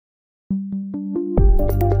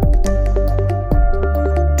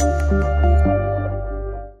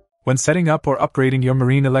When setting up or upgrading your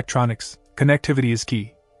marine electronics, connectivity is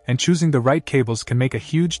key, and choosing the right cables can make a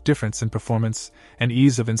huge difference in performance and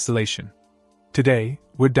ease of installation. Today,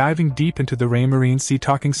 we're diving deep into the Raymarine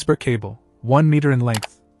Sea-Talking Spur cable, 1 meter in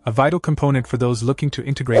length, a vital component for those looking to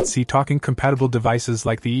integrate Sea-Talking compatible devices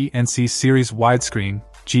like the ENC Series Widescreen,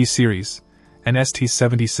 G Series, and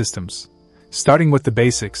ST70 systems. Starting with the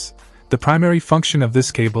basics, the primary function of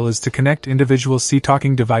this cable is to connect individual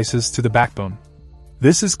Sea-Talking devices to the backbone.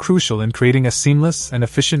 This is crucial in creating a seamless and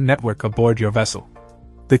efficient network aboard your vessel.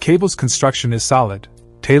 The cable's construction is solid,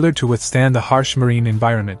 tailored to withstand the harsh marine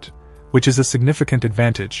environment, which is a significant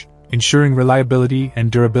advantage, ensuring reliability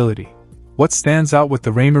and durability. What stands out with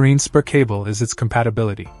the Raymarine Spur cable is its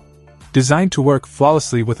compatibility. Designed to work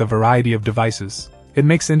flawlessly with a variety of devices, it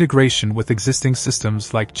makes integration with existing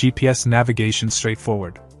systems like GPS navigation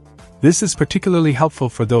straightforward. This is particularly helpful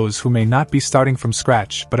for those who may not be starting from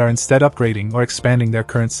scratch but are instead upgrading or expanding their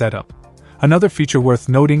current setup. Another feature worth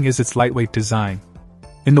noting is its lightweight design.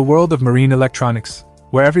 In the world of marine electronics,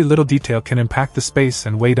 where every little detail can impact the space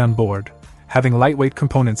and weight on board, having lightweight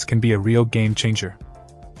components can be a real game changer.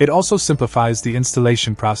 It also simplifies the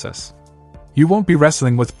installation process. You won't be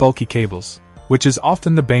wrestling with bulky cables, which is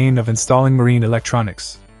often the bane of installing marine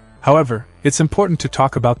electronics. However, it's important to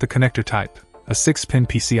talk about the connector type, a 6-pin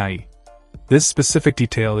PCIe. This specific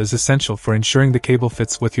detail is essential for ensuring the cable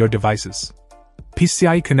fits with your devices.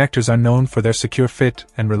 PCIe connectors are known for their secure fit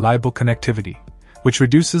and reliable connectivity, which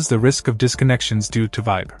reduces the risk of disconnections due to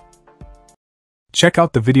vibe. Check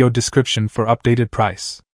out the video description for updated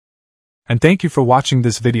price. And thank you for watching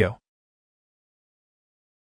this video.